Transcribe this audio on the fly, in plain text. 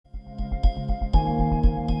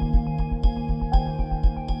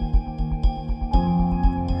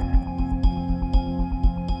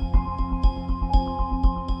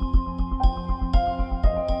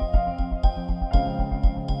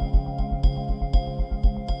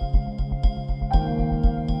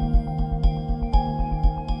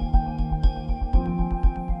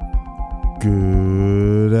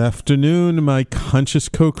Good afternoon, my conscious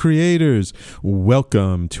co-creators.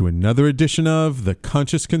 Welcome to another edition of the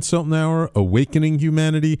Conscious Consultant Hour, Awakening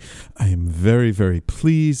Humanity. I am very, very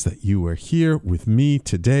pleased that you are here with me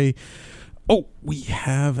today. Oh, we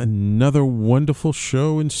have another wonderful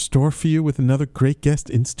show in store for you with another great guest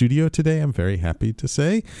in studio today, I'm very happy to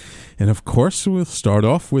say. And of course, we'll start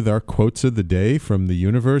off with our quotes of the day from the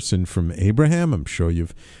universe and from Abraham. I'm sure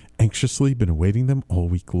you've anxiously been awaiting them all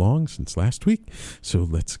week long since last week. So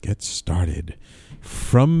let's get started.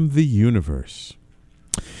 From the universe.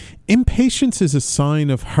 Impatience is a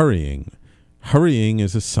sign of hurrying. Hurrying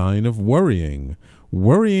is a sign of worrying.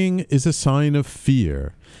 Worrying is a sign of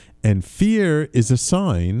fear. And fear is a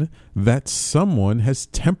sign that someone has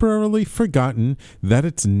temporarily forgotten that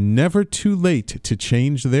it's never too late to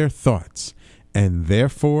change their thoughts and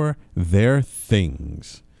therefore their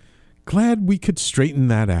things. Glad we could straighten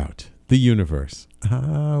that out. The universe.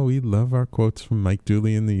 We love our quotes from Mike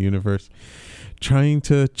Dooley in the universe, trying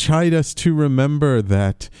to chide us to remember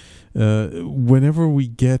that whenever we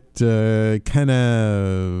get kind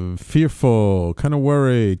of fearful, kind of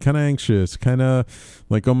worried, kind of anxious, kind of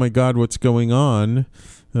like, oh my God, what's going on?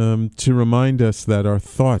 To remind us that our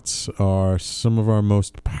thoughts are some of our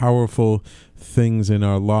most powerful things in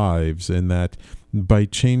our lives, and that by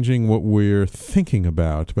changing what we're thinking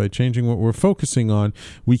about, by changing what we're focusing on,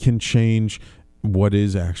 we can change what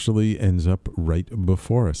is actually ends up right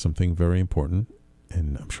before us, something very important.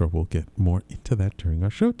 And I'm sure we'll get more into that during our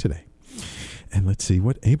show today. And let's see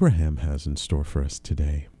what Abraham has in store for us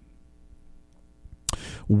today.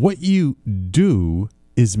 What you do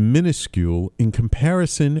is minuscule in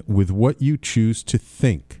comparison with what you choose to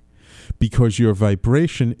think, because your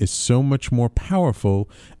vibration is so much more powerful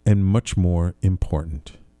and much more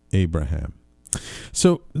important. Abraham.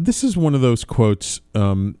 So this is one of those quotes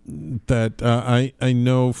that I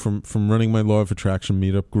know from running my Law of Attraction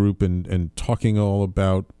meetup group and talking all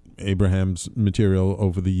about Abraham's material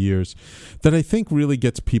over the years, that I think really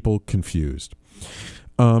gets people confused.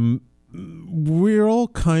 We're all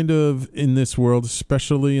kind of in this world,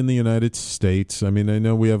 especially in the United States. I mean, I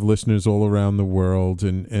know we have listeners all around the world,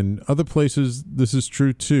 and other places this is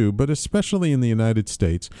true too, but especially in the United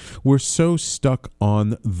States, we're so stuck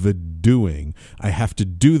on the doing. I have to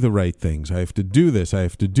do the right things. I have to do this. I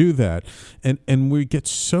have to do that. And we get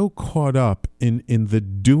so caught up in the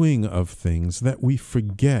doing of things that we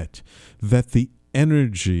forget that the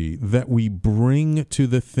energy that we bring to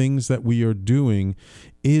the things that we are doing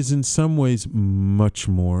is in some ways much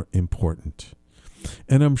more important.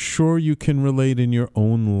 And I'm sure you can relate in your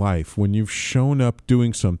own life when you've shown up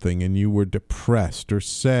doing something and you were depressed or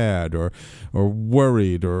sad or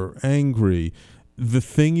worried or angry. The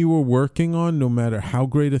thing you were working on, no matter how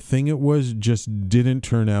great a thing it was, just didn't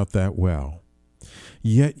turn out that well.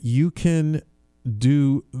 Yet you can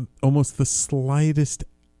do almost the slightest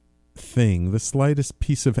thing, the slightest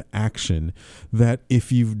piece of action, that if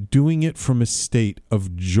you're doing it from a state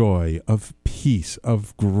of joy, of peace,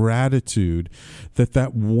 of gratitude,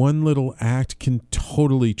 that one little act can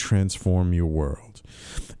totally transform your world.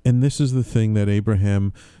 And this is the thing that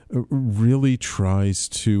Abraham really tries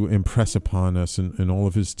to impress upon us in all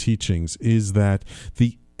of his teachings, is that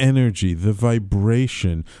the energy, the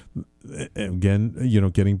vibration, again,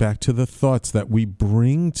 getting back to the thoughts that we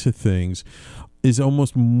bring to things, is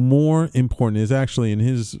almost more important, is actually, in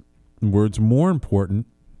his words, more important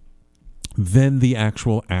than the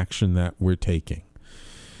actual action that we're taking.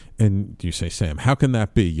 And you say, Sam, how can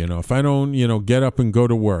that be? If I don't, get up and go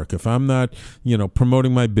to work, if I'm not,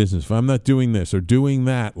 promoting my business, if I'm not doing this or doing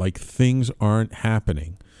that, like things aren't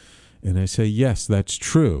happening. And I say, yes, that's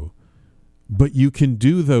true. But you can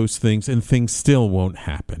do those things and things still won't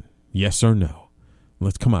happen. Yes or no?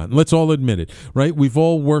 Let's all admit it, right? We've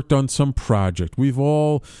all worked on some project. We've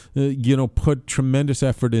all, put tremendous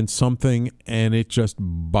effort in something, and it just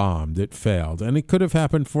bombed. It failed. And it could have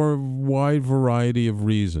happened for a wide variety of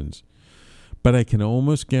reasons. But I can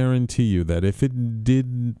almost guarantee you that if it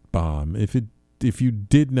did bomb, if you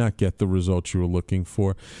did not get the results you were looking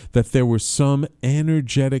for, that there was some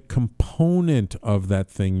energetic component of that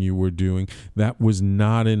thing you were doing that was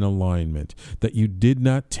not in alignment, that you did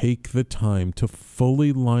not take the time to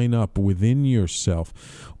fully line up within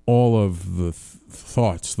yourself all of the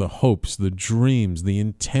thoughts, the hopes, the dreams, the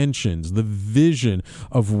intentions, the vision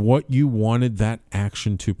of what you wanted that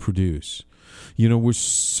action to produce. We're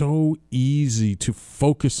so easy to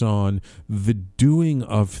focus on the doing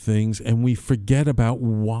of things, and we forget about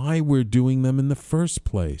why we're doing them in the first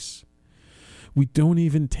place. we don't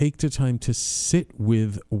even take the time to sit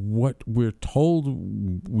with what we're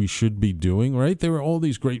told we should be doing, right? There are all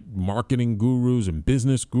these great marketing gurus and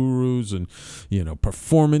business gurus and,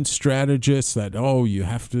 performance strategists that, you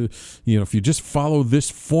have to, if you just follow this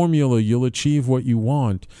formula, you'll achieve what you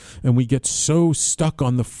want. And we get so stuck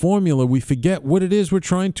on the formula, we forget what it is we're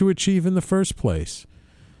trying to achieve in the first place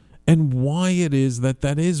and why it is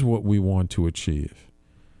that is what we want to achieve.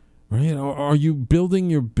 Right? Are you building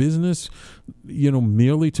your business,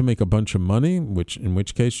 merely to make a bunch of money, in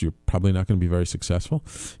which case you're probably not going to be very successful?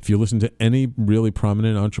 If you listen to any really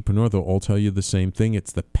prominent entrepreneur, they'll all tell you the same thing.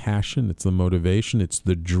 It's the passion, it's the motivation, it's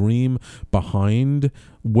the dream behind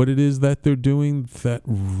what it is that they're doing that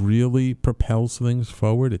really propels things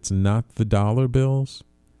forward. It's not the dollar bills.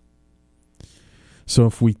 So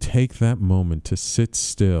if we take that moment to sit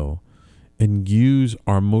still and use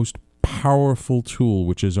our most powerful tool,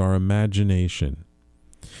 which is our imagination,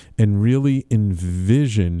 and really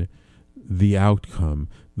envision the outcome,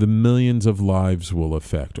 the millions of lives will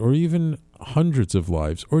affect, or even hundreds of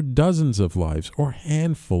lives, or dozens of lives, or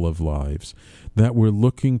handful of lives that we're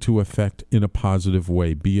looking to affect in a positive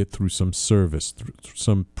way, be it through some service, through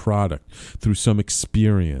some product, through some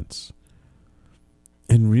experience.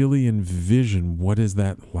 And really envision what is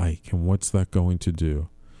that like and what's that going to do.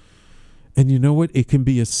 And you know what? It can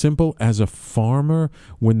be as simple as a farmer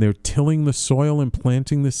when they're tilling the soil and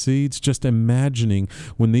planting the seeds, just imagining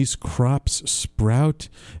when these crops sprout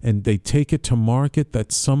and they take it to market,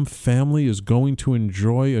 that some family is going to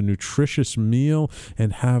enjoy a nutritious meal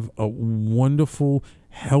and have a wonderful,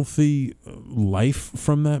 healthy life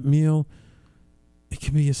from that meal. It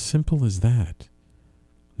can be as simple as that.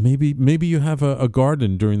 Maybe you have a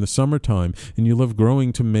garden during the summertime and you love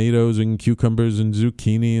growing tomatoes and cucumbers and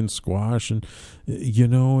zucchini and squash and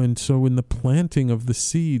so in the planting of the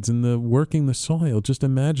seeds and the working the soil, just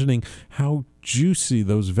imagining how juicy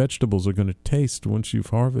those vegetables are going to taste once you've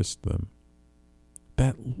harvested them.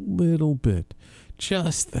 That little bit,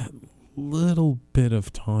 just that little bit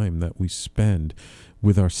of time that we spend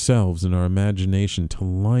with ourselves and our imagination to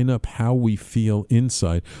line up how we feel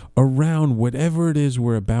inside around whatever it is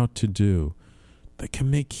we're about to do, that can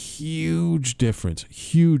make huge difference,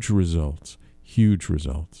 huge results.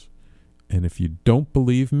 And if you don't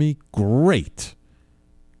believe me, great.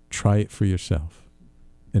 Try it for yourself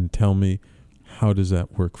and tell me, how does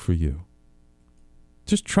that work for you?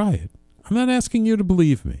 Just try it. I'm not asking you to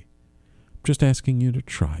believe me. I'm just asking you to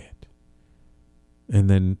try it. And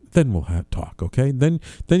then we'll talk, okay? Then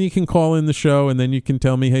you can call in the show, and then you can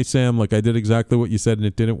tell me, hey, Sam, look, I did exactly what you said, and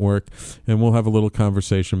it didn't work. And we'll have a little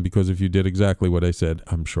conversation, because if you did exactly what I said,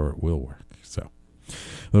 I'm sure it will work. So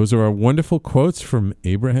those are our wonderful quotes from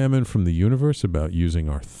Abraham and from the universe about using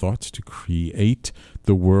our thoughts to create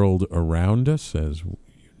the world around us. As you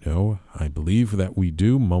know, I believe that we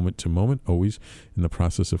do, moment to moment, always in the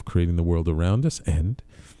process of creating the world around us. And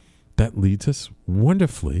that leads us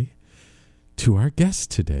wonderfully to our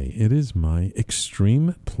guest today. It is my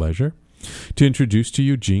extreme pleasure to introduce to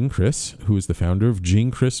you Jean Criss, who is the founder of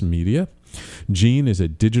Jean Criss Media. Jean is a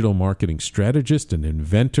digital marketing strategist, an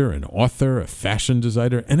inventor, an author, a fashion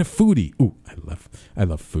designer, and a foodie. Ooh, I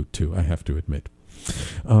love food too, I have to admit.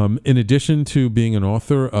 In addition to being an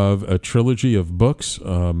author of a trilogy of books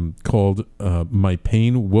called My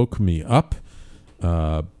Pain Woke Me Up,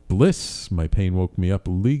 Bliss, My Pain Woke Me Up,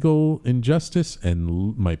 Legal Injustice,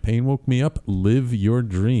 and My Pain Woke Me Up, Live Your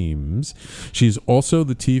Dreams. She's also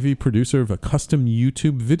the TV producer of a custom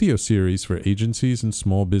YouTube video series for agencies and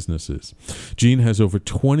small businesses. Jean has over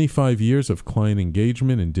 25 years of client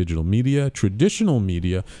engagement in digital media, traditional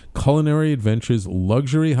media, culinary adventures,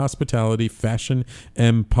 luxury hospitality, fashion,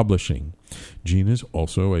 and publishing. Jean is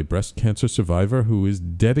also a breast cancer survivor who is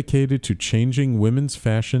dedicated to changing women's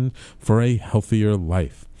fashion for a healthier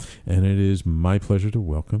life. And it is my pleasure to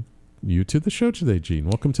welcome you to the show today, Jean.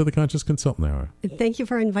 Welcome to the Conscious Consultant Hour. Thank you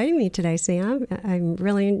for inviting me today, Sam. I'm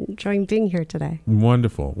really enjoying being here today.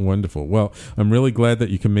 Wonderful, wonderful. Well, I'm really glad that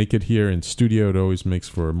you can make it here in studio. It always makes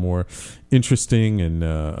for a more interesting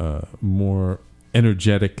and more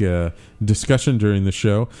energetic discussion during the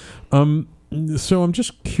show. So I'm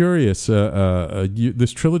just curious,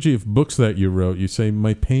 this trilogy of books that you wrote, you say,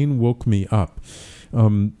 My Pain Woke Me Up.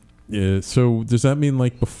 So does that mean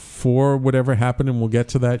like before whatever happened, and we'll get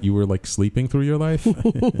to that, you were like sleeping through your life?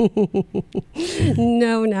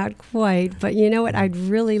 No, not quite. But you know what I'd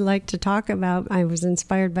really like to talk about? I was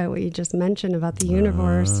inspired by what you just mentioned about the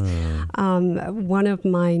universe. One of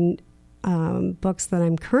my books that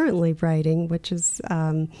I'm currently writing, which is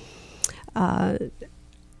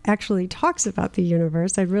actually talks about the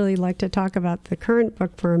universe. I'd really like to talk about the current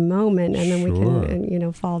book for a moment, and then we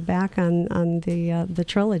can, fall back on the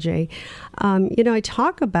trilogy. I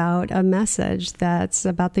talk about a message that's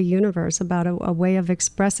about the universe, about a way of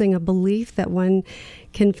expressing a belief that one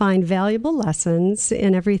can find valuable lessons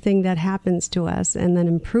in everything that happens to us and then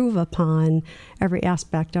improve upon every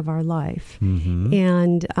aspect of our life. Mm-hmm.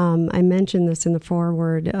 And I mentioned this in the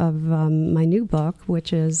foreword of my new book,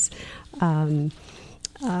 which is a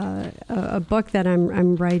book that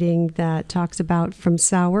I'm writing that talks about from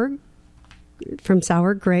sour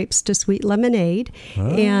grapes to sweet lemonade.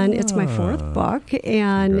 And it's my fourth book,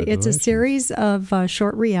 and it's a series of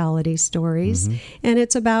short reality stories. Mm-hmm. And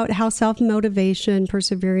it's about how self-motivation,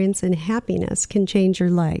 perseverance, and happiness can change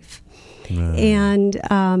your life. And,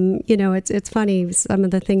 it's funny, some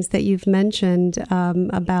of the things that you've mentioned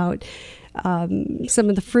about some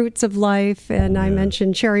of the fruits of life, and I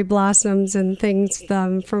mentioned cherry blossoms and things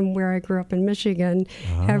from where I grew up in Michigan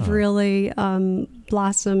have really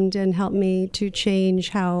blossomed and helped me to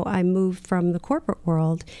change how I moved from the corporate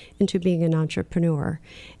world into being an entrepreneur,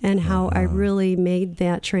 and how I really made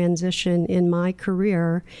that transition in my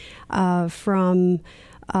career from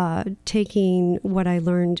taking what I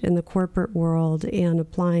learned in the corporate world and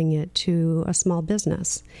applying it to a small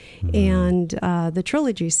business. Mm-hmm. And the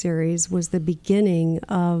trilogy series was the beginning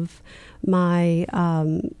of my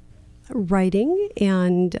writing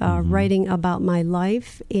and writing about my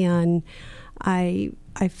life. And I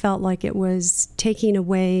felt like it was taking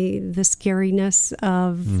away the scariness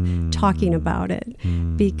of talking about it,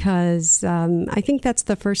 because I think that's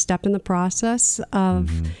the first step in the process of,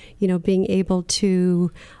 being able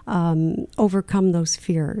to overcome those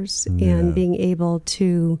fears and being able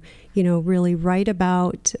to, really write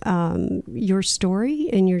about your story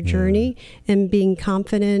and your journey and being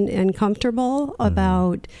confident and comfortable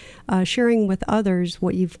about sharing with others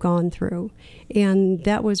what you've gone through. And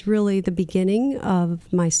that was really the beginning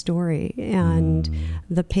of my story and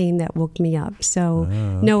the pain that woke me up. So,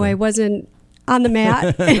 no, I wasn't on the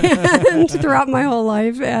mat and throughout my whole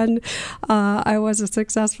life. And I was a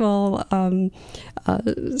successful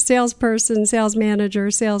salesperson, sales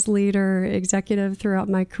manager, sales leader, executive throughout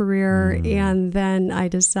my career. And then I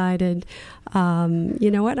decided, I'm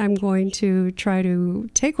going to try to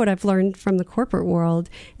take what I've learned from the corporate world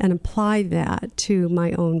and apply that to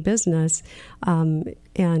my own business.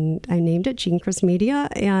 And I named it Jean Criss Media,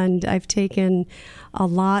 and I've taken a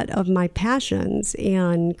lot of my passions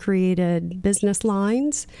and created business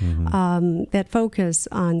lines that focus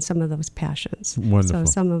on some of those passions. Wonderful.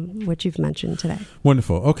 So some of what you've mentioned today.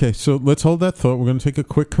 Wonderful. Okay, so let's hold that thought. We're going to take a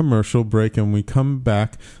quick commercial break, and when we come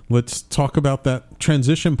back, let's talk about that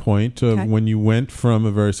transition point of when you went from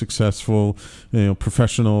a very successful,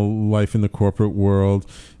 professional life in the corporate world,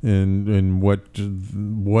 and what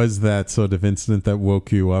was that sort of incident that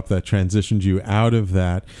woke you up, that transitioned you out of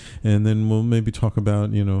that, and then we'll maybe talk about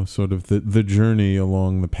sort of the journey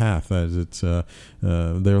along the path, as it's there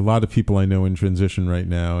are a lot of people I know in transition right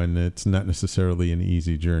now, and it's not necessarily an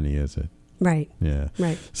easy journey, is it? Right. Yeah.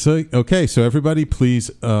 Right. So, okay. So everybody, please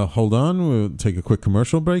hold on. We'll take a quick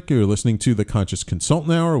commercial break. You're listening to the Conscious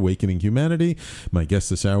Consultant Hour, Awakening Humanity. My guest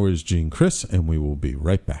this hour is Jean Criss, and we will be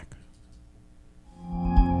right back.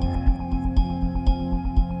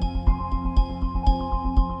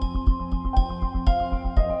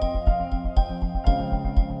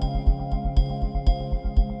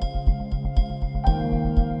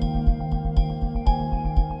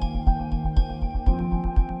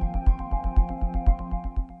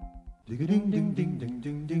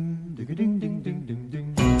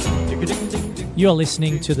 You're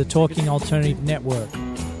listening to the Talking Alternative Network.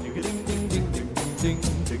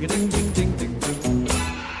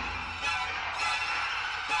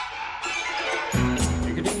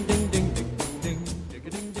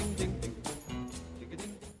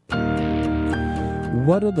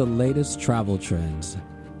 What are the latest travel trends?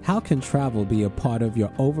 How can travel be a part of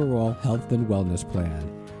your overall health and wellness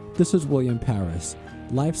plan? This is William Paris,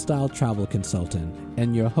 lifestyle travel consultant,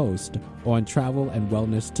 and your host on Travel and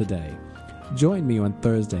Wellness Today. Join me on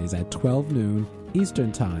Thursdays at 12 noon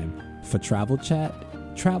Eastern Time for travel chat,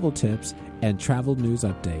 travel tips, and travel news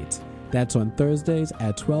updates. That's on Thursdays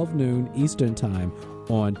at 12 noon Eastern Time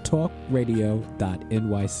on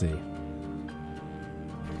talkradio.nyc.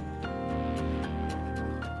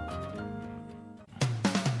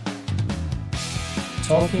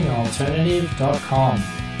 TalkingAlternative.com.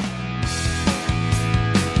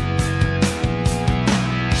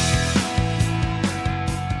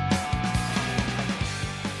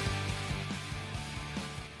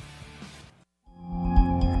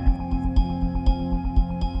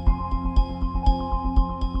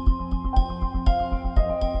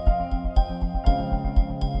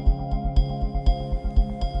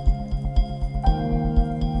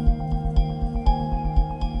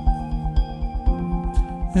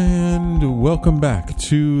 And welcome back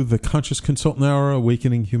to the Conscious Consultant Hour,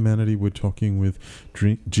 Awakening Humanity. We're talking with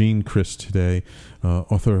Jean Criss today,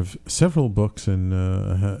 author of several books and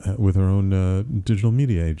with her own digital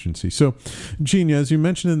media agency. So, Jean, as you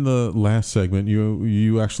mentioned in the last segment,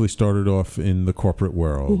 you actually started off in the corporate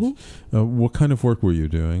world. Mm-hmm. What kind of work were you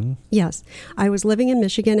doing? Yes. I was living in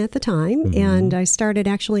Michigan at the time, mm-hmm. and I started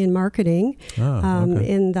actually in marketing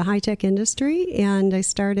in the high-tech industry, and I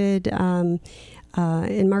started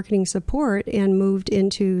in marketing support and moved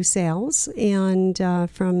into sales. And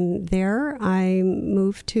from there, I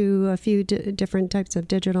moved to a few different types of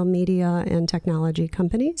digital media and technology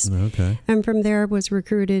companies. Okay. And from there, was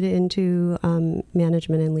recruited into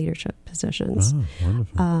management and leadership positions. Oh,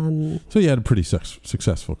 wonderful. So you had a pretty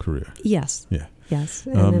successful career. Yes. Yeah. Yes,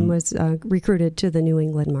 and then was recruited to the New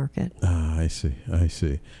England market. I see.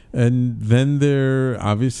 And then there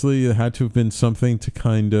obviously had to have been something to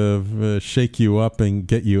kind of shake you up and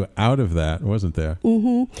get you out of that, wasn't there?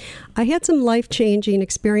 Mm-hmm. I had some life-changing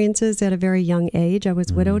experiences at a very young age. I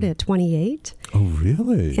was widowed at 28. Oh,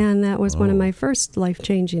 really? And that was one of my first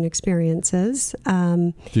life-changing experiences.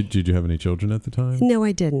 Did you have any children at the time? No,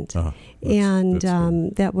 I didn't. That's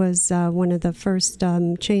that was one of the first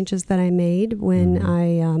changes that I made when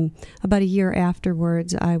I, about a year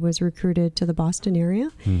afterwards, I was recruited to the Boston area.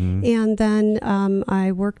 Mm-hmm. And then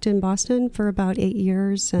I worked in Boston for about 8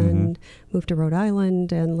 years and moved to Rhode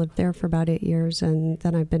Island and lived there for about 8 years. And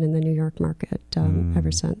then I've been in the New York market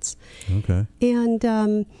ever since. Okay.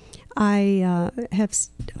 And I have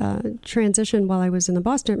transitioned while I was in the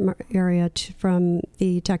Boston area from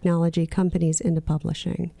the technology companies into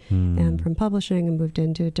publishing. And from publishing, I moved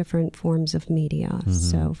into different forms of media.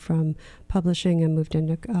 So from publishing, I moved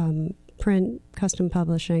into print, custom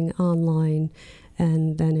publishing, online,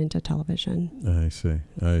 and then into television.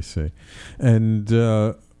 I see. And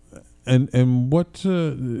what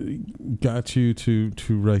got you to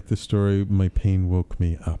write the story, My Pain Woke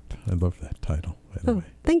Me Up? I love that title.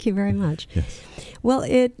 Thank you very much. Yes. Well,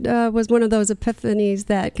 it was one of those epiphanies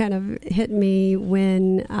that kind of hit me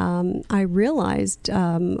when I realized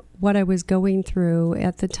what I was going through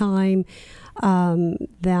at the time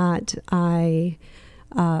that I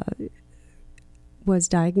was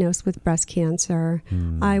diagnosed with breast cancer.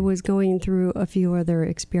 I was going through a few other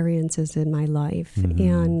experiences in my life,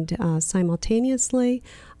 and simultaneously,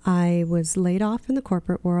 I was laid off in the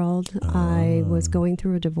corporate world. I was going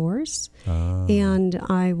through a divorce, and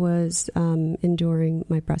I was enduring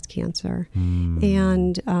my breast cancer.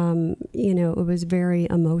 And, it was a very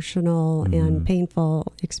emotional and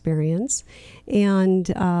painful experience.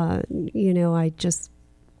 And, I just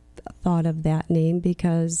thought of that name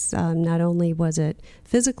because not only was it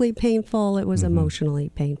physically painful, it was emotionally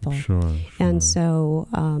painful. Sure. And so,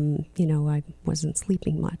 I wasn't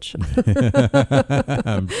sleeping much.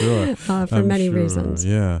 I'm sure. For many reasons.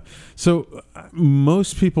 Yeah. So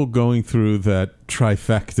most people going through that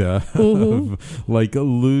trifecta of like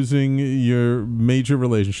losing your major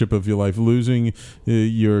relationship of your life, losing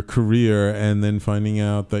your career, and then finding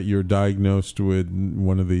out that you're diagnosed with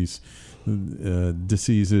one of these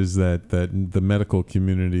diseases that the medical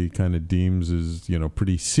community kind of deems as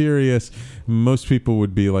pretty serious. Most people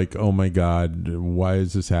would be like, oh my God, why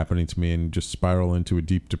is this happening to me, and just spiral into a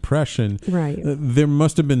deep depression. Right. There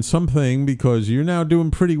must have been something, because you're now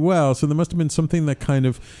doing pretty well, so there must have been something that kind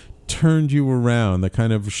of turned you around, that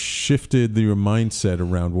kind of shifted your mindset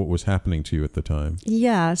around what was happening to you at the time.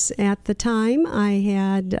 Yes. At the time, I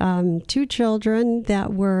had 2 children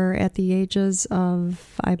that were at the ages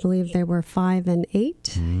of, I believe they were 5 and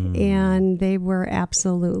 8, and they were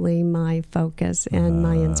absolutely my focus and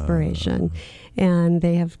my inspiration. And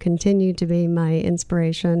they have continued to be my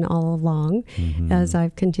inspiration all along as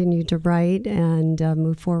I've continued to write and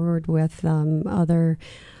move forward with other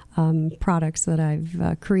products that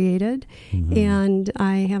I've created, and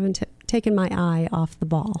I haven't taken my eye off the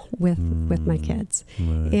ball with my kids.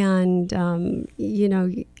 Right. And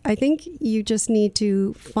I think you just need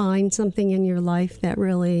to find something in your life that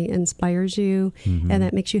really inspires you and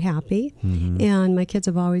that makes you happy. And my kids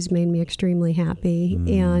have always made me extremely happy.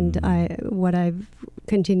 And what I've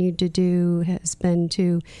continued to do has been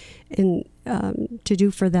to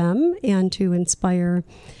do for them and to inspire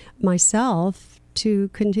myself to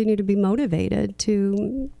continue to be motivated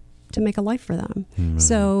to make a life for them.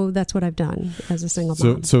 So that's what I've done as a single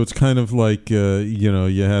mom. So it's kind of like,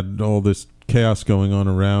 you had all this chaos going on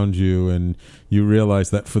around you, and you realize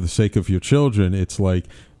that for the sake of your children, it's like,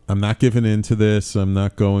 not giving in to this. I'm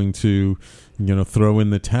not going to, throw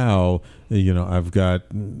in the towel. I've got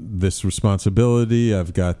this responsibility.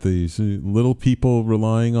 I've got these little people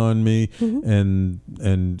relying on me, and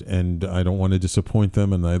I don't want to disappoint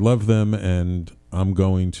them, and I love them, and I'm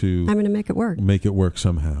going to make it work. Make it work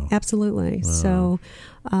somehow. Absolutely. So,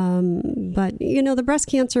 but the breast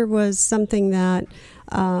cancer was something that,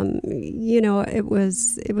 it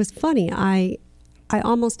was funny. I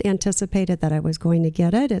almost anticipated that I was going to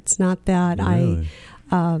get it. It's not that really?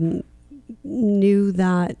 I knew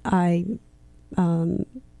that I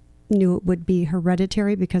knew it would be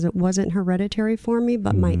hereditary, because it wasn't hereditary for me,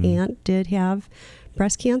 but my aunt did have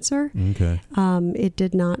breast cancer. Okay. It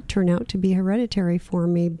did not turn out to be hereditary for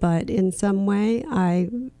me, but in some way I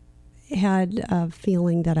had a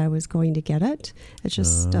feeling that I was going to get it. It's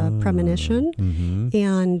just a premonition.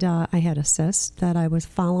 And I had a cyst that I was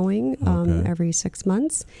following every 6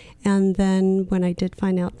 months. And then when I did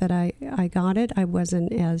find out that I got it, I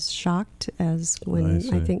wasn't as shocked as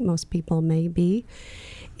when I think most people may be.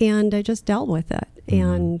 And I just dealt with it.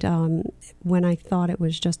 And when I thought it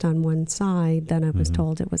was just on one side, then I was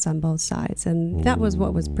told it was on both sides. And that was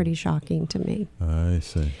what was pretty shocking to me. I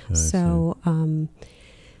see.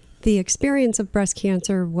 The experience of breast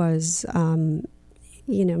cancer was, while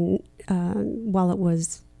it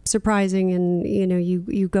was surprising, and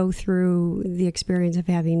you go through the experience of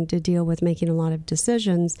having to deal with making a lot of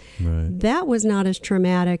decisions, that was not as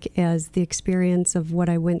traumatic as the experience of what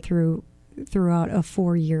I went through throughout a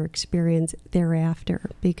 4-year experience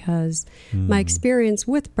thereafter, because my experience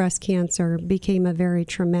with breast cancer became a very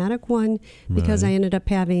traumatic one, because I ended up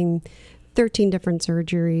having 13 different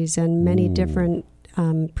surgeries and many different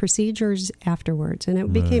procedures afterwards, and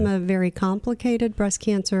it became a very complicated breast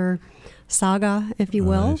cancer saga, if you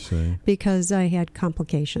will, because I had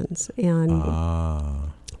complications. And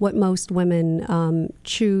what most women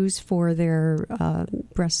choose for their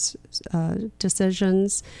breast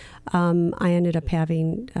decisions, I ended up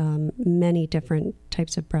having many different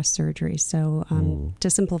types of breast surgery. So to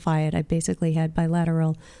simplify it, I basically had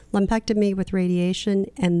bilateral lumpectomy with radiation,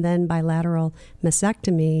 and then bilateral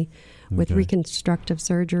mastectomy with reconstructive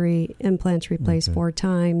surgery, implants replaced 4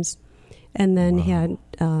 times, and then had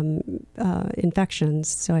infections.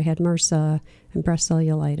 So I had MRSA and breast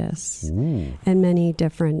cellulitis and many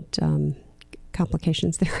different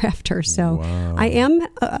complications thereafter. So I am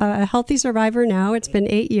a healthy survivor now. It's been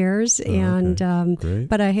 8 years,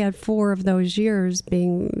 but I had 4 of those years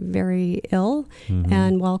being very ill,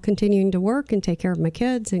 and while continuing to work and take care of my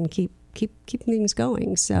kids and keep things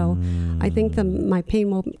going. So I think my pain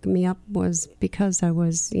woke me up was because I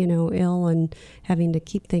was, ill and having to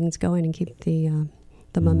keep things going and keep the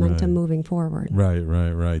momentum moving forward.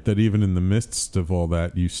 Right. That even in the midst of all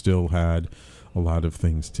that, you still had a lot of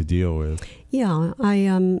things to deal with. Yeah,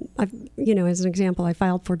 I've, as an example, I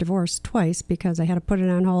filed for divorce twice because I had to put it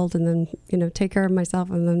on hold and then, take care of myself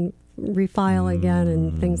and then refile again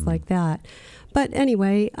and things like that. But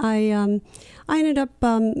anyway, I ended up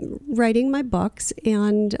writing my books,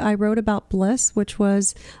 and I wrote about bliss, which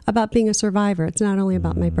was about being a survivor. It's not only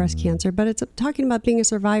about my breast cancer, but it's talking about being a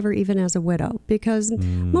survivor even as a widow, because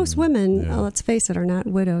most women, let's face it, are not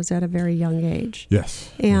widows at a very young age.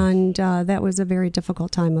 Yes. And that was a very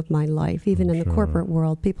difficult time of my life. Even in the corporate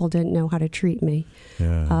world, people didn't know how to treat me.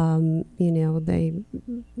 Yeah. They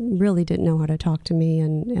really didn't know how to talk to me,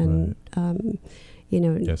 and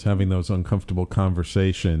yes, having those uncomfortable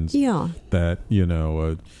conversations. Yeah. That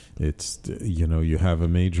it's you have a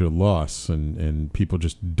major loss, and people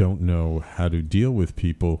just don't know how to deal with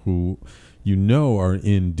people who are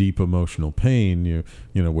in deep emotional pain.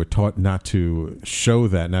 We're taught not to show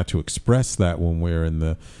that, not to express that when we're in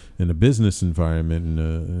a business environment,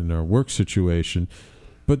 in our work situation.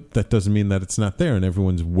 But that doesn't mean that it's not there, and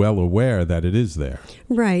everyone's well aware that it is there.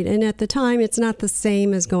 Right, and at the time, it's not the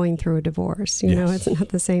same as going through a divorce. It's not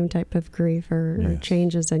the same type of grief or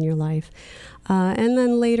changes in your life. And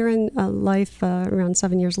then later in life, around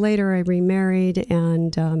 7 years later, I remarried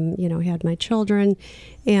and, had my children.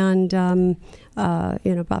 And,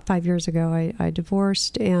 about 5 years ago, I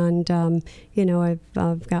divorced. And,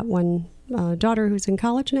 I've got one daughter who's in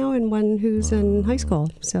college now and one who's in high school.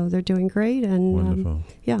 So they're doing great. And wonderful.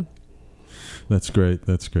 That's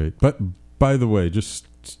great. But by the way, just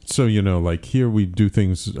so you know, like here we do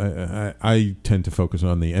things, I tend to focus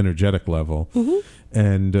on the energetic level.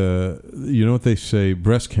 And you know what they say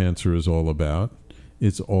breast cancer is all about?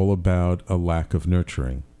 It's all about a lack of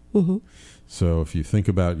nurturing. So if you think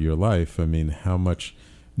about your life, how much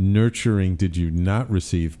nurturing did you not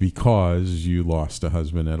receive because you lost a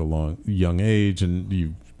husband at a young age, and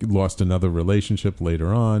you lost another relationship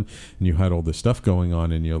later on, and you had all this stuff going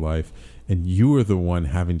on in your life, and you were the one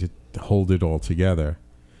having to hold it all together.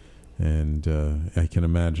 And I can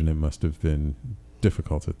imagine it must have been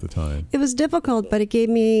difficult at the time. It was difficult, but it gave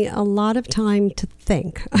me a lot of time to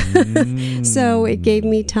think. So it gave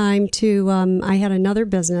me time to, I had another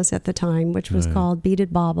business at the time, which was called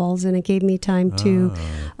Beaded Baubles, and it gave me time to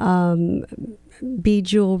bead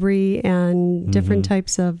jewelry and different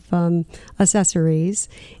types of accessories.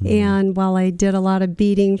 And while I did a lot of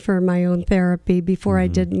beading for my own therapy before I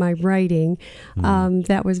did my writing,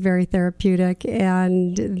 that was very therapeutic.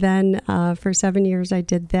 And then for 7 years I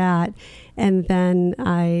did that. And then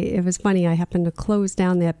it was funny, I happened to close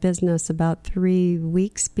down that business about 3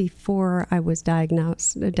 weeks before I was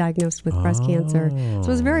diagnosed with breast cancer. So it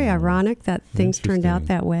was very ironic that things turned out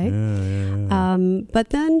that way. But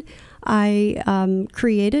then I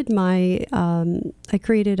created a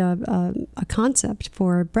concept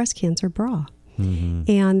for a breast cancer bra.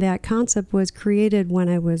 And that concept was created when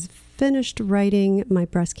I was finished writing my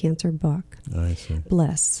breast cancer book,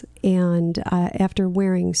 Bliss. And after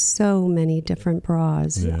wearing so many different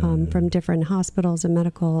bras from different hospitals and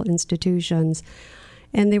medical institutions,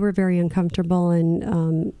 and they were very uncomfortable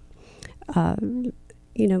and,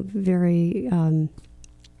 very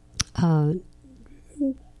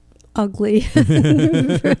ugly.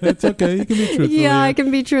 It's okay. You can be truthful. Yeah, I can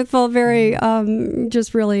be truthful. Very,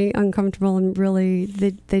 just really uncomfortable, and really,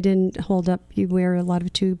 they didn't hold up. You wear a lot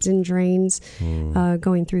of tubes and drains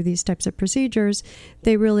going through these types of procedures.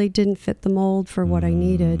 They really didn't fit the mold for what I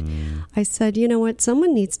needed. I said, you know what?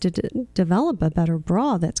 Someone needs to develop a better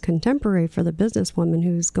bra that's contemporary for the businesswoman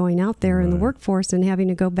who's going out there in the workforce and having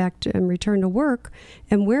to go back and return to work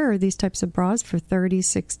and wear these types of bras for 30,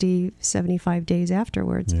 60, 75 days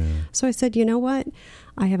afterwards. So I said, you know what?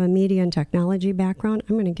 I have a media and technology background.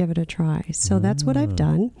 I'm going to give it a try. So that's what I've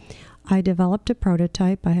done. I developed a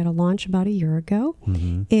prototype. I had a launch about a year ago.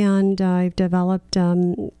 And I've developed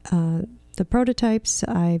the prototypes.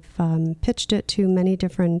 I've pitched it to many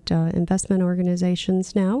different investment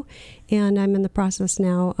organizations now. And I'm in the process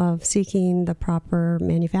now of seeking the proper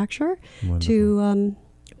manufacturer to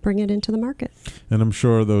bring it into the market. And I'm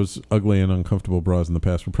sure those ugly and uncomfortable bras in the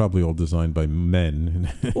past were probably all designed by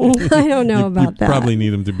men. I don't know about that. Probably need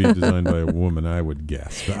them to be designed by a woman, I would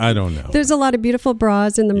guess. But I don't know. There's a lot of beautiful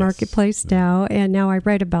bras in the marketplace now, and now I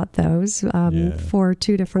write about those for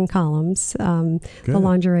 2 different columns, the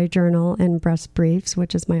Lingerie Journal and Breast Briefs,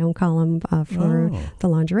 which is my own column for the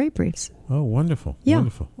lingerie briefs. Oh, wonderful. Yeah.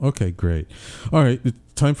 Wonderful. Okay, great. All right, it's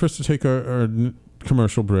time for us to take our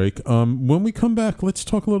commercial break. When we come back, let's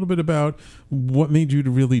talk a little bit about what made you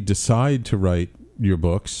to really decide to write your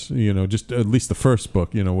books, just at least the first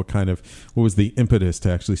book, what was the impetus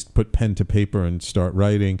to actually put pen to paper and start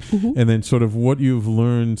writing, and then sort of what you've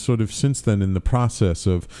learned sort of since then in the process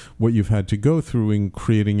of what you've had to go through in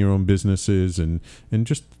creating your own businesses and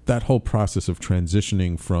just that whole process of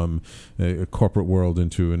transitioning from a corporate world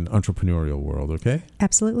into an entrepreneurial world. Okay?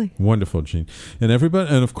 Absolutely. Wonderful, Jean. And everybody,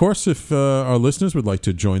 and of course, if our listeners would like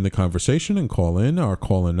to join the conversation and call in, our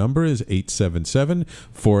call-in number is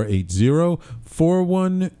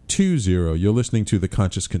 877-480-4120. You're listening to The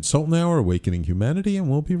Conscious Consultant Hour, Awakening Humanity, and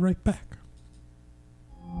we'll be right back.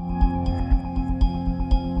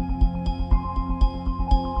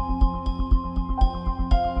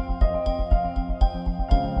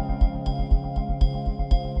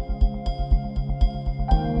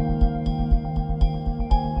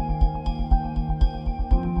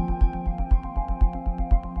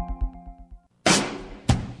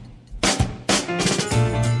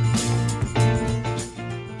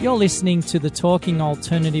 You're listening to the Talking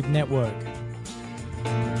Alternative Network.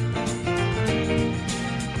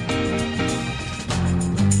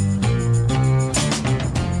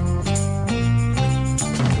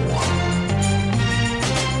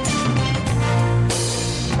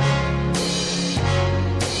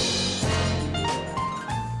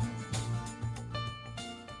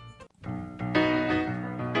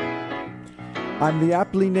 I'm the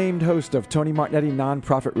aptly named host of Tony Martignetti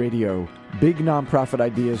Nonprofit Radio. Big nonprofit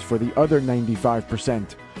ideas for the other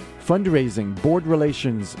 95%. Fundraising, board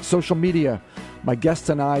relations, social media. My guests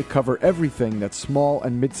and I cover everything that small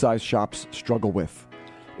and mid-sized shops struggle with.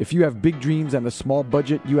 If you have big dreams and a small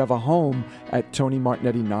budget, you have a home at Tony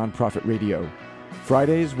Martignetti Nonprofit Radio.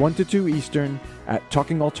 Fridays 1 to 2 Eastern at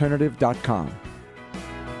talkingalternative.com.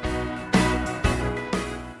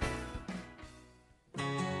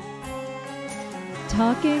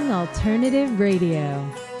 Talking Alternative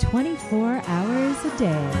Radio, 24 hours a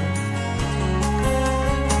day.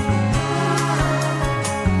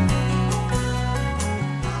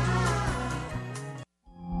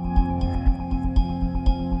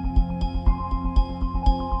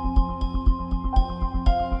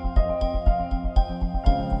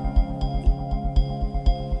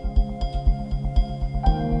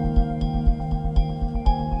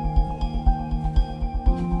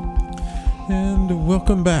 And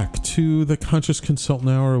welcome back to the Conscious Consultant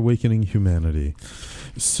Hour, Awakening Humanity.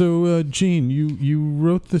 So, Jean, you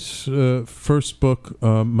wrote this first book,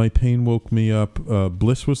 My Pain Woke Me Up.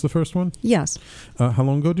 Bliss was the first one? Yes. How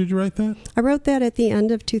long ago did you write that? I wrote that at the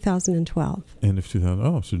end of 2012. End of 2000.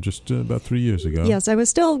 Oh, so just about 3 years ago. Yes, I was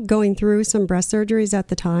still going through some breast surgeries at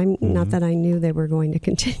the time. Mm-hmm. Not that I knew they were going to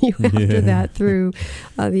continue after that through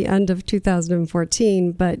the end of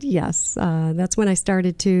 2014. But yes, that's when I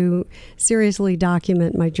started to seriously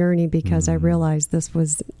document my journey because I realized this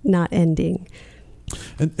was not ending.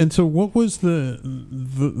 And so what was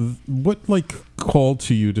what like called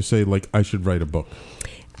to you to say, like, I should write a book?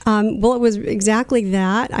 Well, it was exactly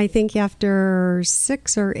that. I think after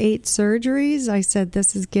 6 or 8 surgeries, I said,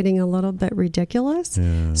 this is getting a little bit ridiculous.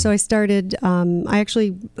 Yeah. So I started, I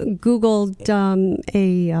actually Googled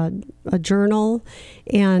a journal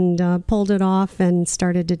and pulled it off and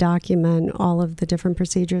started to document all of the different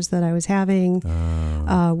procedures that I was having,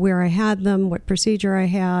 where I had them, what procedure I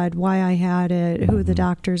had, why I had it, who the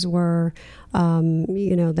doctors were,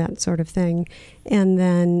 that sort of thing. And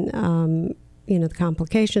then, the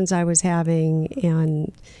complications I was having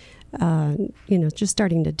and, just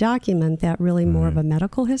starting to document that really more of a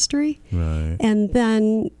medical history. Right. And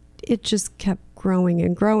then it just kept growing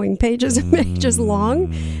and growing, pages and pages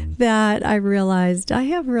long, that I realized I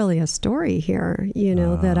have really a story here,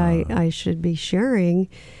 that I should be sharing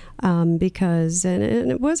because, and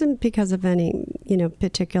it wasn't because of any,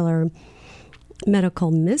 particular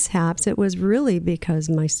medical mishaps. It was really because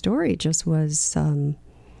my story just was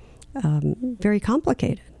very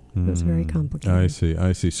complicated. It was very complicated.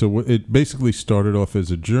 I see. So it basically started off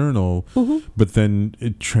as a journal, but then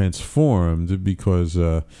it transformed because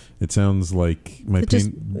it sounds like my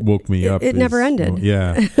pain woke me up. It never ended.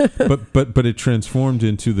 Yeah, but it transformed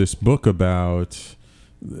into this book about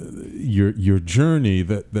your journey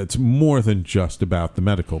that's more than just about the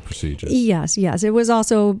medical procedures. Yes. It was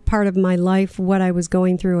also part of my life, what I was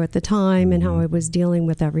going through at the time and how I was dealing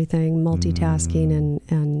with everything, multitasking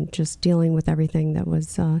and just dealing with everything that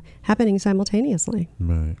was happening simultaneously.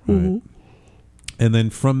 Right. And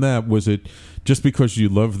then from that, was it just because you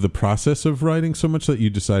loved the process of writing so much that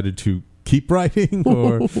you decided to keep writing,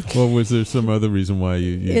 or was there some other reason why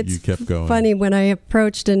you kept going? It's funny, when I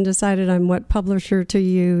approached and decided on what publisher to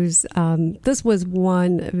use, this was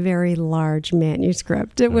one very large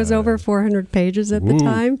manuscript. It was over 400 pages at the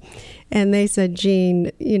time. And they said,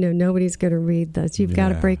 Jean, nobody's going to read this. You've got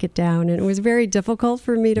to break it down. And it was very difficult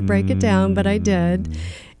for me to break it down, but I did.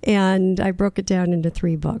 And I broke it down into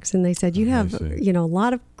 3 books. And they said, you have, a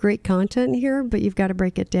lot of great content here, but you've got to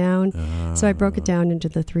break it down. So I broke it down into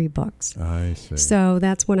the 3 books. I see. So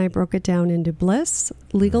that's when I broke it down into Bliss,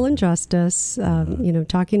 Legal and Justice,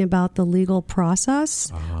 talking about the legal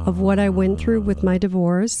process of what I went through with my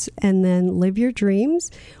divorce, and then Live Your Dreams,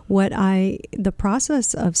 the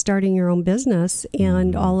process of starting your own business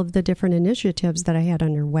and all of the different initiatives that I had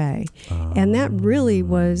underway. And that really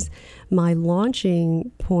was my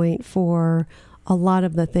launching point for a lot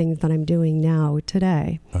of the things that I'm doing now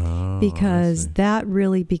today, because that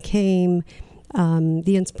really became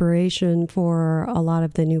the inspiration for a lot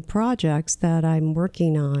of the new projects that I'm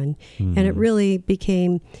working on. And it really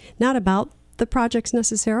became not about the projects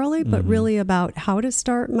necessarily, but really about how to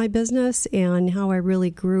start my business and how I really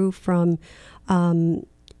grew from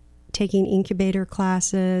taking incubator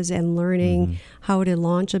classes and learning how to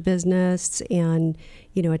launch a business and,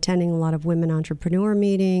 attending a lot of women entrepreneur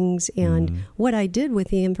meetings and what I did with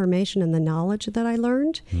the information and the knowledge that I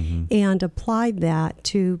learned and applied that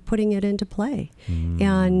to putting it into play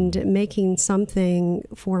and making something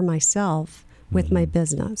for myself with my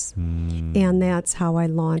business. And that's how I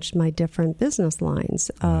launched my different business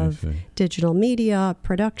lines of digital media,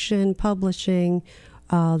 production, publishing,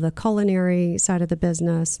 the culinary side of the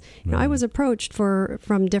business. I was approached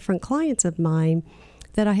from different clients of mine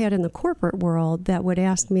that I had in the corporate world that would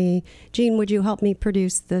ask me, Jean, would you help me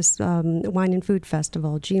produce this wine and food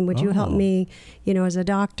festival? Jean, would you help me, as a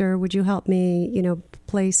doctor, would you help me,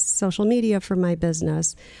 place social media for my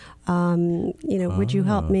business? Would you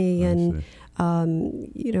help me in,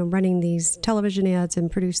 running these television ads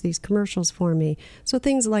and produce these commercials for me? So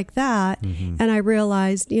things like that. And I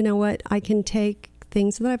realized, I can take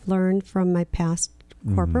things that I've learned from my past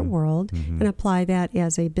corporate world and apply that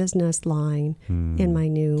as a business line in my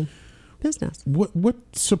new business. What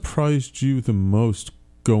surprised you the most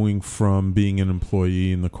going from being an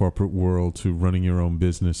employee in the corporate world to running your own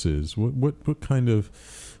businesses? What kind of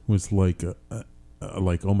was like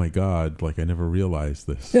like, oh my God, like I never realized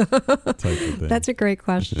this type of thing? That's a great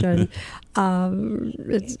question.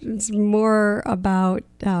 It's more about,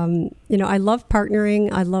 I love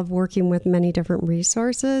partnering. I love working with many different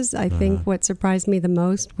resources. I think what surprised me the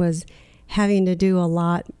most was having to do a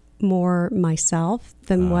lot more myself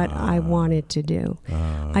than what I wanted to do.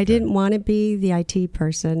 Okay. I didn't want to be the IT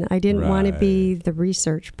person. I didn't want to be the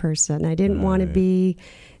research person. I didn't want to be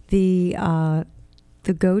the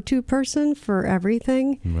go-to person for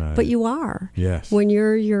everything, but you are. Yes. When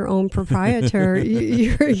you're your own proprietor,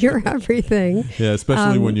 you're everything. Yeah,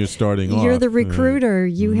 especially when you're starting off. You're the recruiter.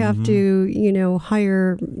 You have to,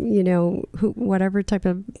 hire, whatever type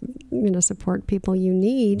of, support people you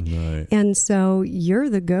need. Right. And so you're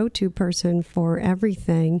the go-to person for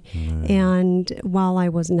everything. Right. And while I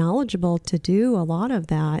was knowledgeable to do a lot of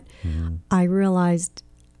that, I realized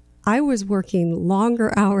I was working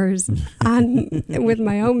longer hours with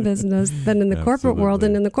my own business than in the corporate world.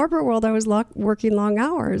 And in the corporate world, I was working long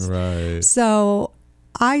hours. Right. So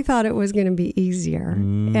I thought it was going to be easier.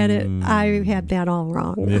 And I had that all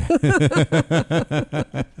wrong.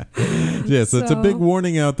 Yeah. So it's a big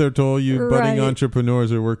warning out there to all you budding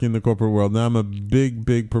entrepreneurs who are working in the corporate world. Now, I'm a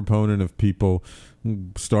big proponent of people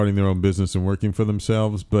starting their own business and working for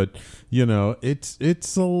themselves, but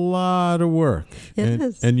it's a lot of work. It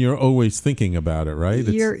is. And you're always thinking about it, right?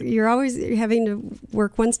 You're always having to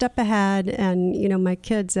work one step ahead. And my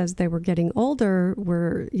kids, as they were getting older,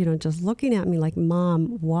 were just looking at me like,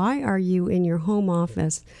 Mom, why are you in your home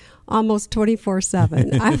office almost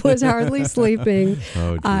 24/7? I was hardly sleeping.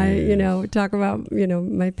 I talk about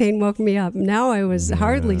my pain woke me up. Now I was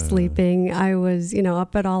hardly sleeping. I was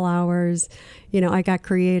up at all hours. I got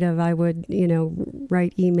creative. I would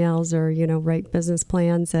write emails or write business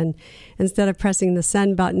plans, and instead of pressing the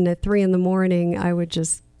send button at 3 a.m, I would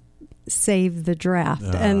just save the draft,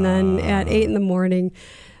 and then at 8 a.m,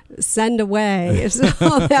 send away so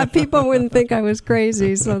that people wouldn't think I was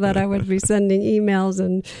crazy, so that I would be sending emails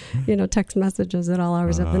and text messages at all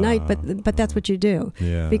hours of the night. But that's what you do,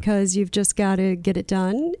 because you've just got to get it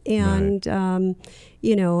done, and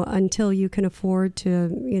until you can afford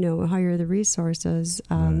to hire the resources.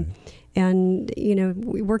 And,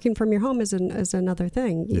 working from your home is another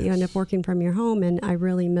thing. Yes. You end up working from your home, and I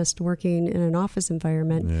really missed working in an office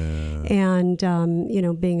environment. And,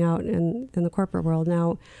 being out in the corporate world.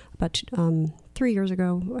 Now, about 3 years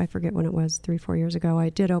ago, I forget when it was, 3-4 years ago, I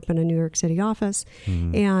did open a New York City office.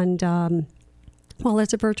 And well,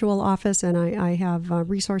 it's a virtual office, and I have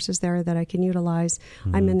resources there that I can utilize.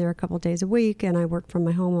 I'm in there a couple days a week, and I work from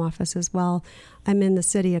my home office as well. I'm in the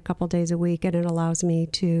city a couple days a week, and it allows me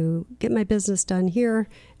to get my business done here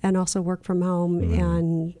and also work from home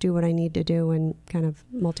and do what I need to do and kind of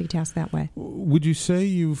multitask that way. Would you say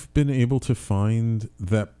you've been able to find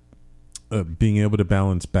that being able to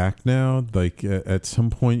balance back now? Like at some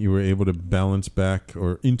point you were able to balance back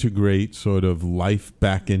or integrate sort of life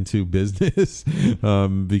back into business?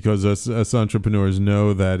 Because us entrepreneurs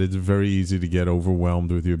know that it's very easy to get overwhelmed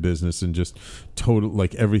with your business and just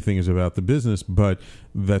like everything is about the business, but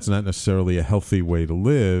that's not necessarily a healthy way to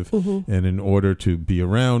live. And in order to be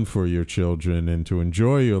around for your children and to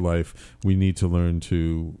enjoy your life, we need to learn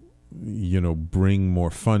to bring more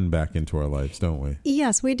fun back into our lives, don't we?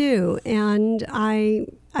 Yes, we do. And I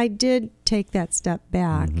did take that step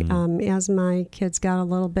back as my kids got a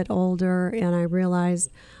little bit older, and I realized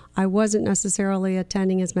I wasn't necessarily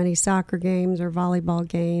attending as many soccer games or volleyball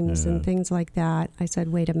games and things like that. I said,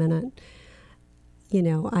 wait a minute.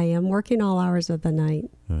 I am working all hours of the night.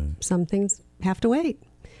 Some things have to wait.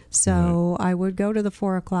 So I would go to the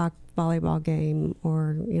 4 o'clock volleyball game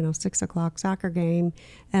or 6 o'clock soccer game,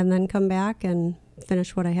 and then come back and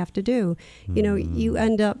finish what I have to do. You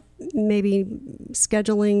end up maybe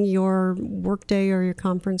scheduling your workday or your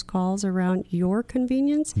conference calls around your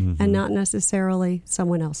convenience and not necessarily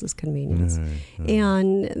someone else's convenience.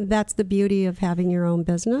 And that's the beauty of having your own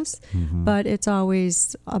business, but it's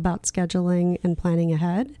always about scheduling and planning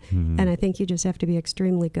ahead. And I think you just have to be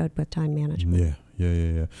extremely good with time management.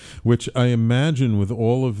 Yeah. Which I imagine with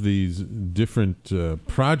all of these different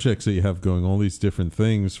projects that you have going, all these different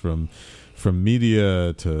things from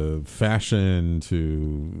media to fashion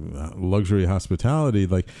to luxury hospitality,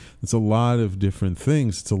 like it's a lot of different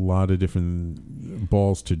things. It's a lot of different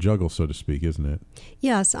balls to juggle, so to speak, isn't it?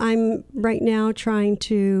 Yes, I'm right now trying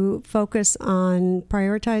to focus on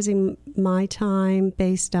prioritizing my time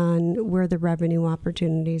based on where the revenue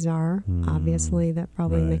opportunities are. Obviously, that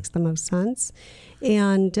probably makes the most sense.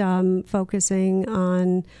 And focusing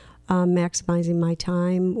on maximizing my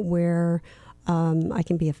time where I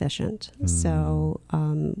can be efficient. So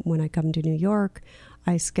when I come to New York,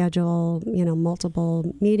 I schedule,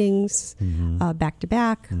 multiple meetings back to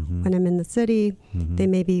back. When I'm in the city, they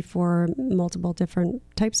may be for multiple different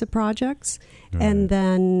types of projects. Right. And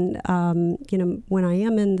then, when I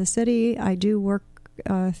am in the city, I do work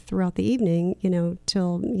throughout the evening,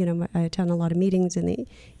 till, I attend a lot of meetings in the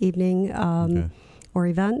evening or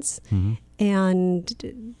events.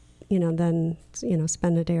 And, then,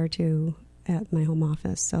 spend a day or two at my home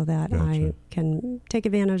office so that I can take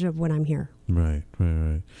advantage of when I'm here. Right.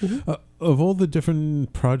 Of all the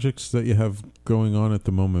different projects that you have going on at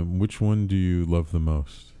the moment, which one do you love the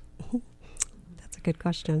most? That's a good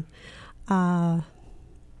question. I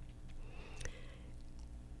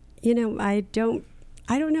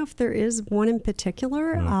don't know if there is one in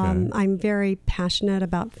particular. Okay. I'm very passionate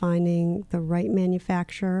about finding the right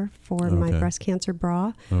manufacturer for my breast cancer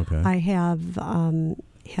bra. Okay. I have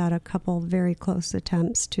had a couple very close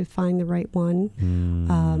attempts to find the right one,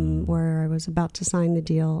 where I was about to sign the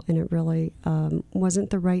deal and it really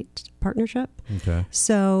wasn't the right partnership. Okay.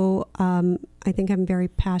 So I think I'm very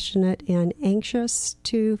passionate and anxious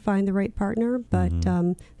to find the right partner, but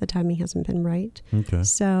the timing hasn't been right. Okay.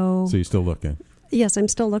 So you're still looking? Yes, I'm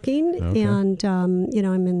still looking, Okay. and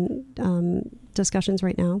I'm in discussions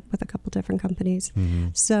right now with a couple different companies.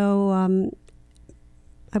 So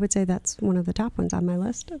I would say that's one of the top ones on my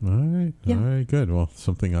list. All right. Yeah. All right, good. Well,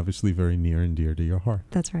 something obviously very near and dear to your heart.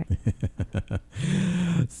 That's right.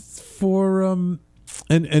 For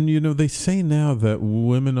and they say now that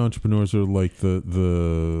women entrepreneurs are like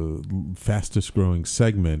the fastest growing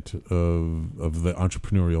segment of the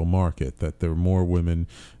entrepreneurial market, that there are more women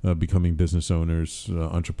becoming business owners,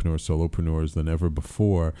 entrepreneurs, solopreneurs than ever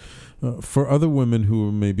before. For other women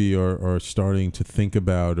who maybe are starting to think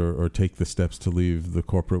about or take the steps to leave the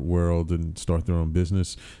corporate world and start their own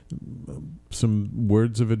business, some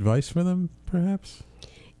words of advice for them, perhaps?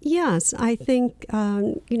 Yes, I think,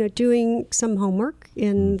 doing some homework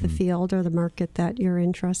in the field or the market that you're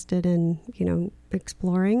interested in,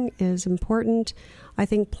 exploring is important. I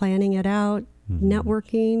think planning it out,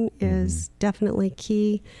 networking is definitely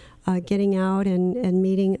key. Getting out and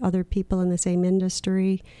meeting other people in the same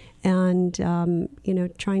industry and,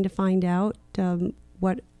 trying to find out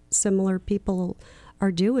what similar people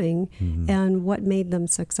are doing and what made them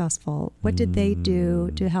successful. What did they do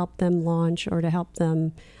to help them launch or to help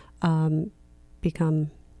them become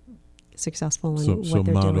successful in what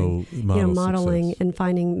they're doing? Modeling success. And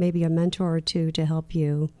finding maybe a mentor or two to help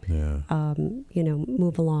you,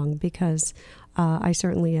 move along. Because I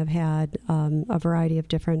certainly have had a variety of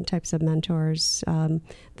different types of mentors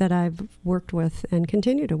that I've worked with and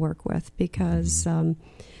continue to work with because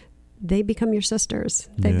they become your sisters.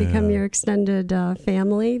 They become your extended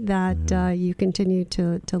family that you continue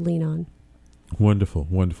to lean on. Wonderful,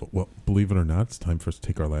 wonderful. Well, believe it or not, it's time for us to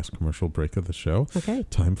take our last commercial break of the show. Okay.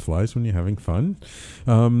 Time flies when you're having fun.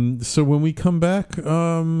 So when we come back,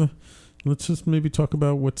 let's just maybe talk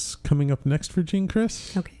about what's coming up next for Jean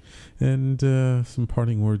Criss. Okay. And some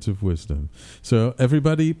parting words of wisdom. So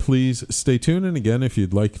everybody, please stay tuned. And again, if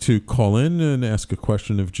you'd like to call in and ask a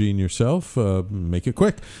question of Jean yourself, make it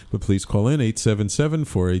quick. But please call in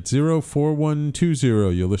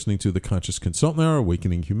 877-480-4120. You're listening to The Conscious Consultant Hour,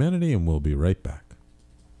 Awakening Humanity, and we'll be right back.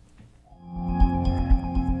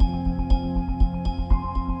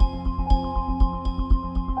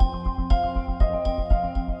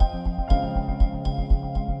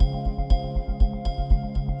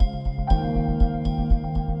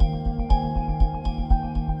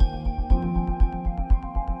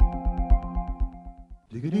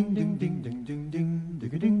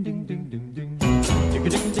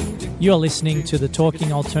 You're listening to the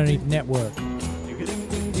Talking Alternative Network.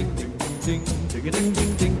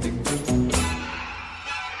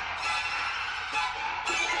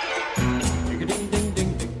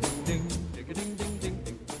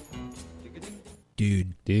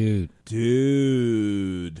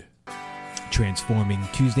 Dude. Transforming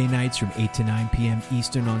Tuesday nights from 8 to 9 p.m.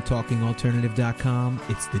 Eastern on TalkingAlternative.com.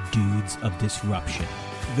 It's the Dudes of Disruption.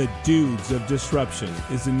 The Dudes of Disruption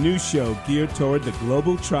is a new show geared toward the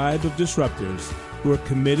global tribe of disruptors who are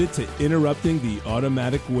committed to interrupting the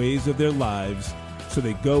automatic ways of their lives so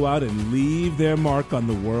they go out and leave their mark on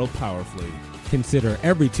the world powerfully. Consider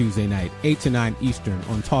every Tuesday night, 8 to 9 Eastern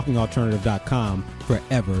on TalkingAlternative.com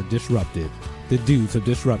Forever Disrupted. The Dudes of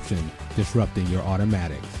Disruption, disrupting your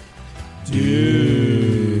automatics.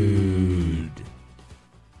 Dude.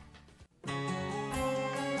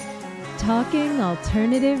 Talking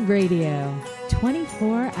Alternative Radio,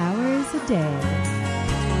 24 hours a day.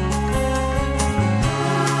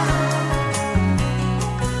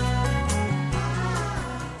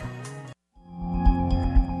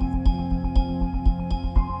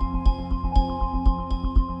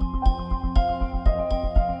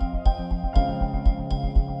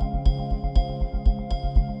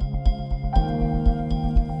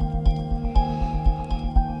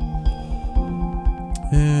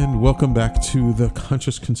 And welcome back to the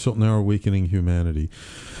Conscious Consultant Hour, Awakening Humanity.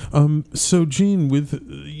 So, Jean, with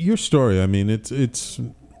your story, I mean, it's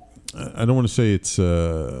I don't want to say it's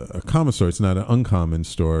a common story. It's not an uncommon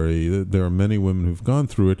story. There are many women who've gone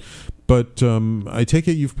through it. But I take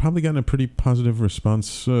it you've probably gotten a pretty positive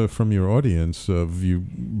response from your audience of you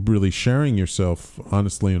really sharing yourself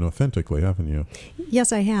honestly and authentically, haven't you?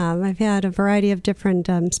 Yes, I have. I've had a variety of different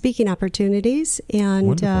speaking opportunities,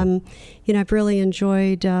 and I've really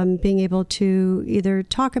enjoyed being able to either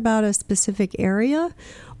talk about a specific area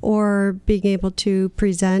or being able to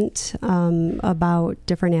present about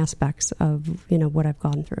different aspects of what I've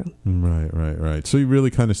gone through. Right. So you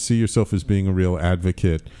really kind of see yourself as being a real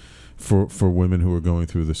advocate for women who are going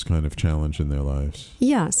through this kind of challenge in their lives.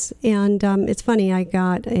 Yes, and it's funny, I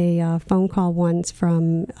got a phone call once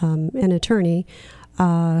from an attorney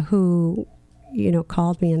who,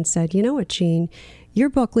 called me and said, "You know what, Jean, your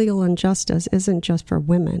book, Legal Injustice, isn't just for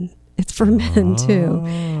women. It's for men, too."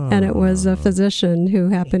 And it was a physician who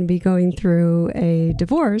happened to be going through a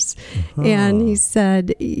divorce. And he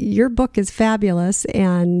said, "Your book is fabulous,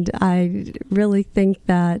 and I really think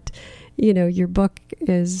that your book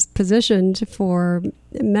is positioned for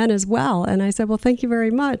men as well." And I said, "Well, thank you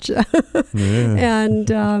very much." Yeah.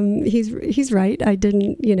 And he's right. I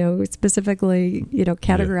didn't, specifically,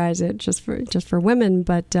 categorize it just for women,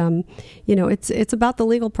 but it's about the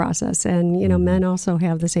legal process, and men also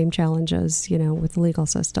have the same challenges, with the legal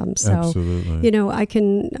system. So, absolutely.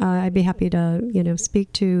 I'd be happy to,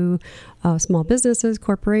 speak to small businesses,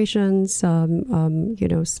 corporations,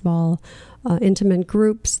 small intimate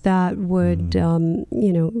groups that would,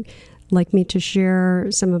 like me to share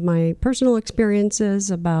some of my personal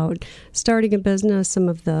experiences about starting a business, some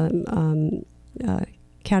of the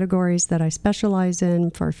categories that I specialize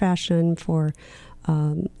in for fashion, for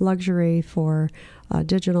luxury, for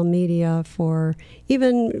digital media, for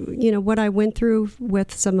even, what I went through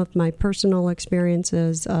with some of my personal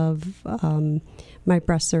experiences of my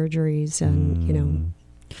breast surgeries and,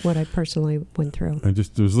 what I personally went through. I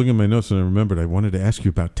was looking at my notes and I remembered I wanted to ask you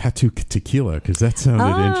about tattoo tequila because that sounded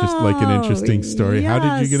like an interesting story. Yes. How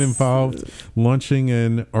did you get involved launching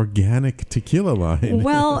an organic tequila line?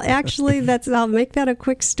 Well, actually, I'll make that a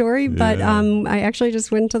quick story, but I actually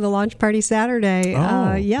just went to the launch party Saturday.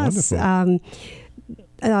 Yes. A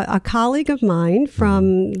colleague of mine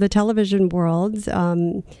from the television world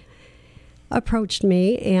approached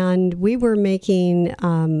me, and we were making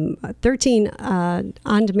 13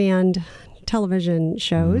 on-demand television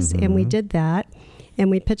shows, and we did that, and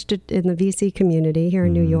we pitched it in the VC community here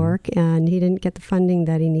in New York, and he didn't get the funding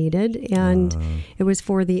that he needed, and it was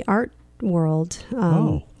for the art world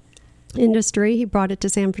industry. He brought it to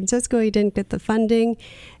San Francisco. He didn't get the funding,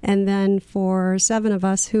 and then for 7 of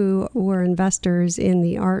us who were investors in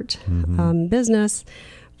the art business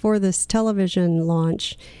for this television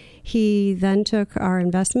launch, he then took our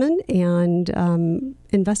investment and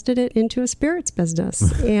invested it into a spirits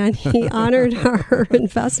business. And he honored our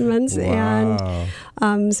investments and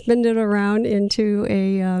spun it around into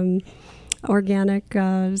a organic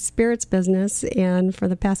spirits business. And for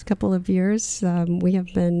the past couple of years, we have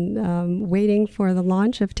been waiting for the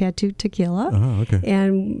launch of Tattoo Tequila.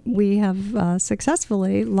 And we have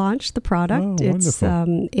successfully launched the product. It's a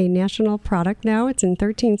national product now. It's in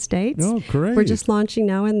 13 states. Oh, great. We're just launching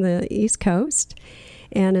now in the East Coast.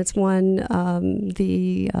 And it's won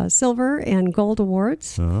the silver and gold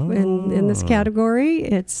awards in this category.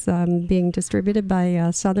 It's being distributed by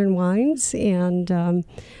Southern Wines and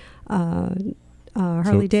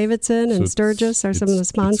Harley Davidson and Sturgis are some of the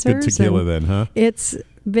sponsors. It's good tequila then, huh? It's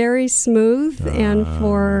very smooth, and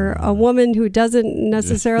for a woman who doesn't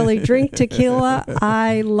necessarily drink tequila,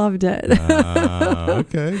 I loved it.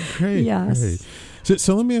 Okay, great. Yes. Great.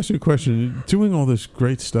 So let me ask you a question. Doing all this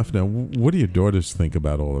great stuff now, what do your daughters think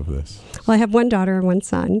about all of this? Well, I have one daughter and one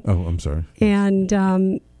son. Oh, I'm sorry. And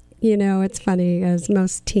it's funny, as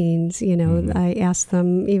most teens, I asked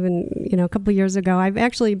them even, a couple of years ago, I've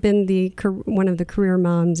actually been one of the career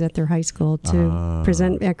moms at their high school to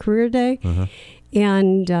present at Career Day.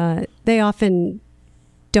 And they often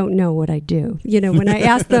don't know what I do. When I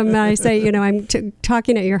ask them, I say, I'm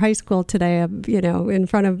talking at your high school today, in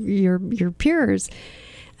front of your peers.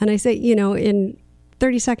 And I say, in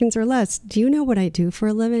 30 seconds or less, do you know what I do for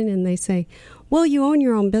a living? And they say, well, you own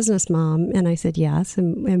your own business, Mom. And I said, yes.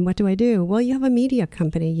 And what do I do? Well, you have a media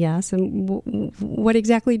company. Yes. And what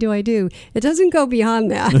exactly do I do? It doesn't go beyond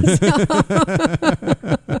that.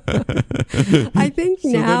 I think so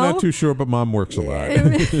now... they're not too sure, but Mom works a lot.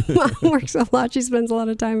 Mom works a lot. She spends a lot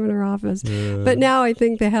of time in her office. But now I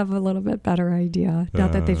think they have a little bit better idea, now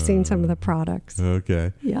that they've seen some of the products.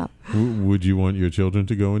 Okay. Yeah. Would you want your children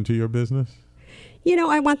to go into your business?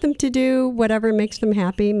 I want them to do whatever makes them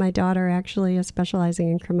happy. My daughter actually is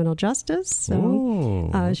specializing in criminal justice,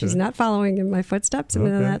 so okay. she's not following in my footsteps, and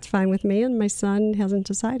that's fine with me. And my son hasn't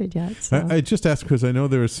decided yet. So. I just asked because I know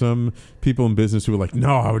there are some people in business who are like,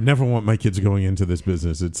 no, I would never want my kids going into this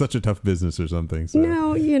business. It's such a tough business or something. So.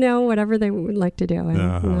 No, whatever they would like to do. I'm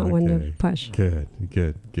not one to push. Good.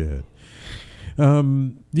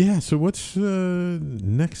 So what's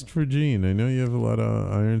next for Jean? I know you have a lot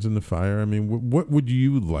of irons in the fire. I mean, what would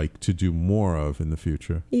you like to do more of in the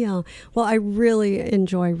future? Yeah, well, I really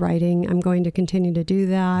enjoy writing. I'm going to continue to do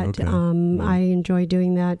that. Okay. I enjoy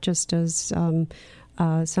doing that just as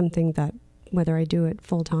something that, whether I do it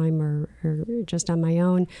full time or just on my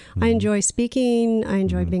own. I enjoy speaking. I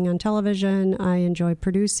enjoy being on television. I enjoy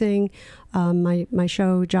producing my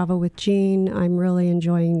show Java with Jean. I'm really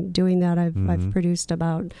enjoying doing that. I've produced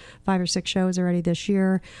about 5 or 6 shows already this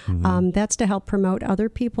year. That's to help promote other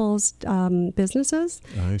people's businesses.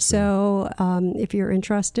 I see. So if you're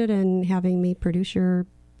interested in having me produce your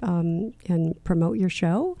and promote your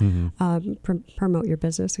show, promote your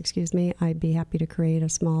business, I'd be happy to create a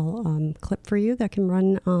small clip for you that can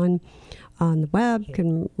run on the web,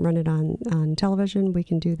 can run it on television. We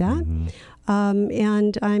can do that.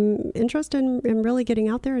 And I'm interested in really getting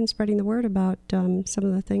out there and spreading the word about some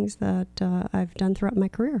of the things that I've done throughout my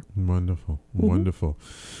career. Wonderful.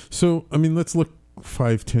 So, I mean, let's look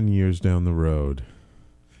 5-10 years down the road.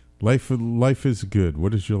 Life is good.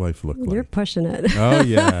 What does your life look like? You're pushing it. Oh,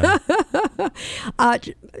 yeah.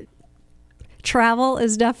 Travel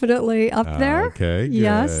is definitely up there. Okay, good.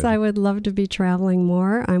 Yes, I would love to be traveling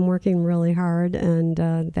more. I'm working really hard, and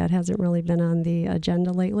that hasn't really been on the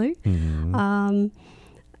agenda lately.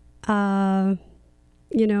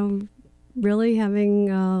 Really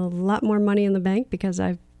having a lot more money in the bank because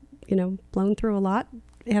I've, blown through a lot,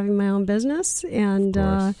 having my own business, and,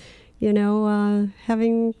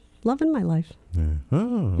 having love in my life. Yeah.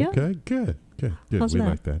 Oh, yeah. Okay, good. How's We that?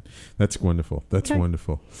 like that. That's wonderful. Okay.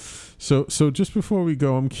 Wonderful. So just before we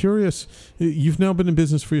go, I'm curious, you've now been in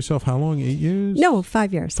business for yourself how long? 8 years? No,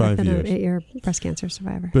 5 years. 5 I've been years. an 8-year breast cancer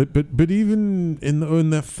survivor. But even in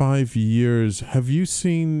that 5 years, have you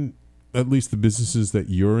seen at least the businesses that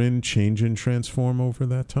you're in change and transform over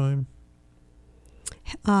that time?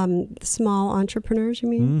 Small entrepreneurs, you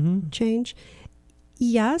mean, change?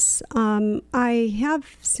 Yes. I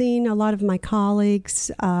have seen a lot of my colleagues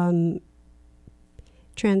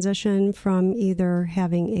transition from either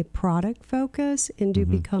having a product focus into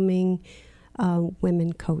becoming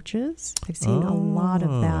women coaches. I've seen a lot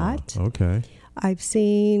of that. Okay. I've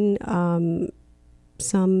seen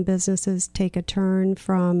some businesses take a turn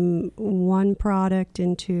from one product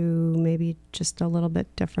into maybe just a little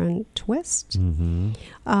bit different twist.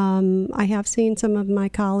 I have seen some of my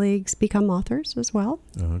colleagues become authors as well,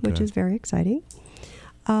 which is very exciting.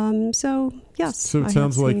 So, yes. So it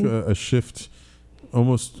sounds like a shift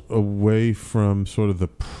almost away from sort of the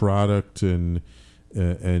product and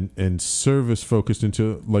service focused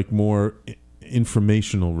into like more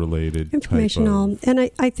informational related.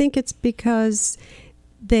 And I think it's because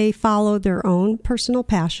they follow their own personal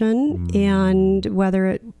passion, and whether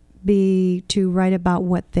it be to write about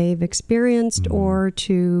what they've experienced or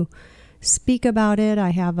to speak about it.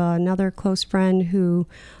 I have another close friend who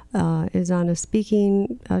is on a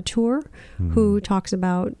speaking tour who talks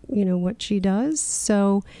about, what she does.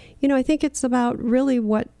 So, I think it's about really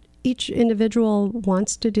what each individual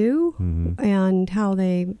wants to do and how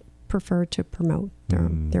they prefer to promote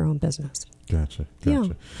their own business. Gotcha. Yeah.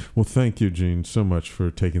 Well, thank you, Jean, so much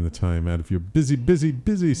for taking the time out of your busy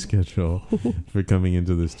schedule for coming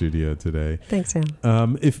into the studio today. Thanks, Sam.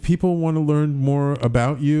 If people want to learn more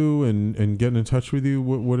about you and get in touch with you,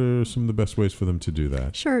 what are some of the best ways for them to do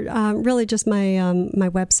that? Sure. Really just my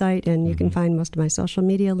website, and you can find most of my social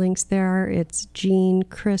media links there. It's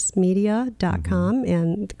JeanCrissMedia.com,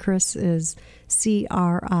 and Criss is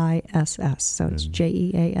CRISS. So it's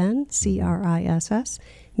JEANCRISS.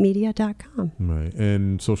 Media.com. Right.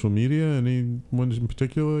 And social media, any ones in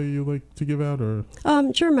particular you like to give out? Or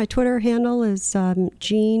sure. My Twitter handle is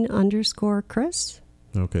Jean_Criss.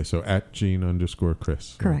 Okay, so at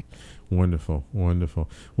Jean_Criss. Correct. Wonderful.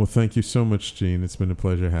 Well, thank you so much, Jean. It's been a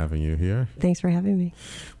pleasure having you here. Thanks for having me.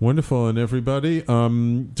 Wonderful. And everybody,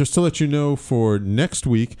 just to let you know, for next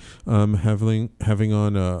week, having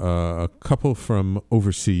on a couple from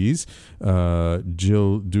overseas,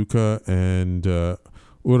 Jill Duca and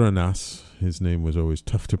Uranas his name was always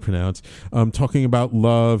tough to pronounce, talking about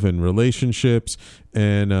love and relationships.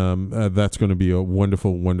 And that's going to be a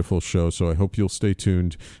wonderful, wonderful show. So I hope you'll stay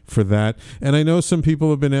tuned for that. And I know some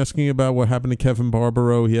people have been asking about what happened to Kevin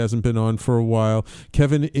Barbaro. He hasn't been on for a while.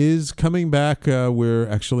 Kevin is coming back. We're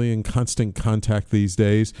actually in constant contact these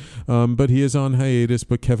days. But he is on hiatus.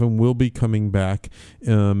 But Kevin will be coming back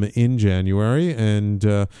in January. And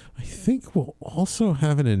I think we'll also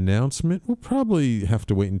have an announcement. We'll probably have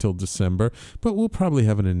to wait until December. But we'll probably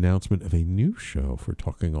have an announcement of a new show for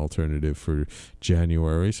Talking Alternative for January,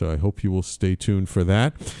 so I hope you will stay tuned for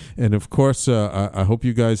that. And of course, I hope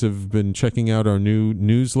you guys have been checking out our new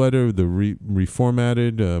newsletter, the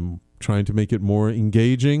reformatted, trying to make it more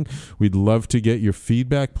engaging. We'd love to get your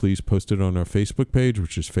feedback. Please post it on our Facebook page,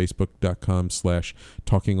 which is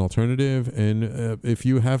facebook.com/talkingalternative. And if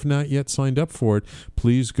you have not yet signed up for it,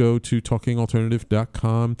 please go to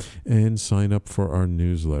talkingalternative.com and sign up for our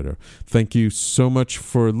newsletter. Thank you so much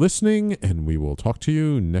for listening, and we will talk to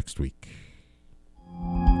you next week.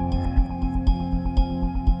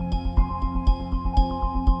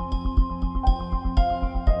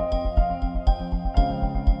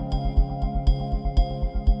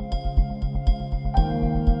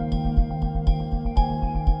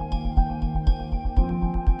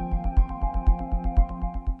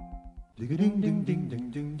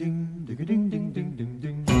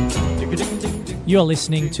 You're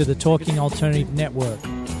listening to the Talking Alternative Network.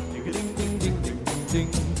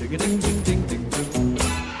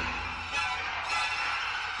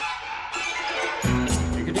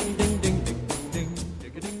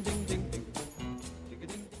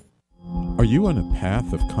 Are you on a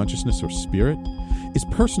path of consciousness or spirit? Is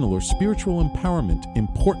personal or spiritual empowerment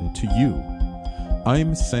important to you?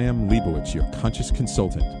 I'm Sam Leibowitz, your conscious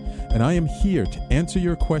consultant, and I am here to answer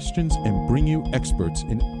your questions and bring you experts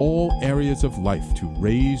in all areas of life to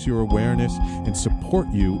raise your awareness and support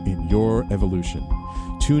you in your evolution.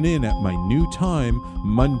 Tune in at my new time,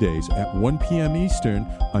 Mondays at 1 p.m. Eastern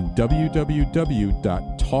on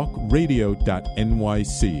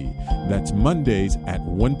www.talkradio.nyc. That's Mondays at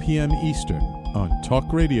 1 p.m. Eastern on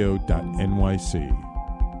talkradio.nyc.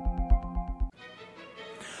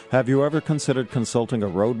 Have you ever considered consulting a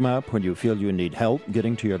roadmap when you feel you need help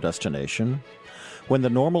getting to your destination? When the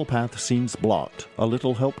normal path seems blocked, a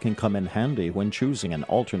little help can come in handy when choosing an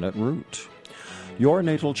alternate route. Your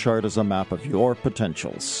natal chart is a map of your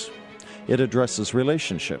potentials. It addresses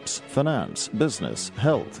relationships, finance, business,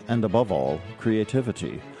 health, and above all,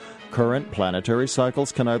 creativity. Current planetary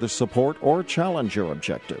cycles can either support or challenge your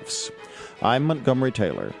objectives. I'm Montgomery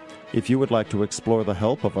Taylor. If you would like to explore the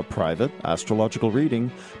help of a private astrological reading,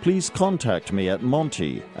 please contact me at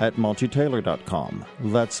monty@montytaylor.com.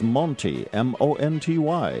 That's Monty,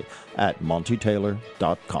 M-O-N-T-Y, at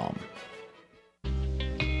montytaylor.com.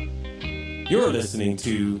 You're listening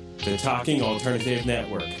to the Talking Alternative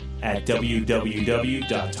Network at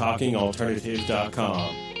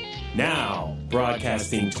www.talkingalternative.com. Now,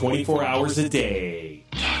 broadcasting 24 hours a day.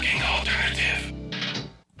 Talking Alternative.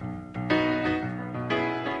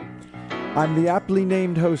 I'm the aptly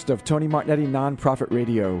named host of Tony Martignetti Nonprofit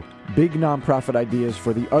Radio. Big nonprofit ideas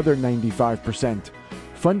for the other 95%.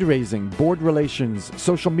 Fundraising, board relations,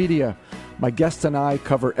 social media. My guests and I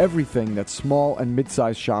cover everything that small and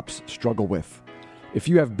mid-sized shops struggle with. If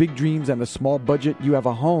you have big dreams and a small budget, you have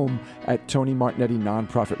a home at Tony Martignetti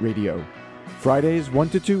Nonprofit Radio. Fridays 1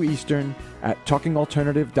 to 2 Eastern at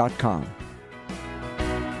talkingalternative.com.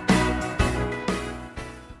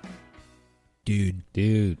 Dude.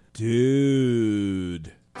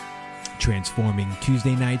 Transforming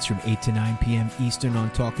Tuesday nights from 8 to 9 p.m. Eastern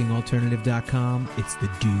on talkingalternative.com. It's the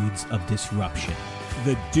Dudes of Disruption.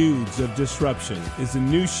 The Dudes of Disruption is a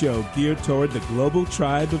new show geared toward the global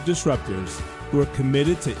tribe of disruptors who are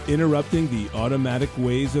committed to interrupting the automatic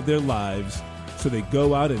ways of their lives so they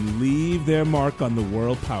go out and leave their mark on the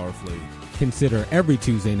world powerfully. Consider every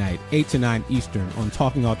Tuesday night, 8 to 9 Eastern on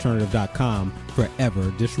talkingalternative.com,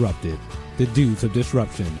 Forever Disrupted. The Dudes of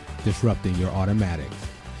Disruption, disrupting your automatics.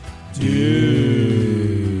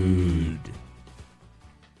 Dude.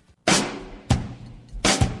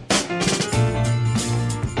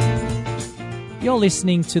 You're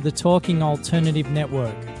listening to the Talking Alternative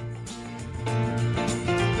Network.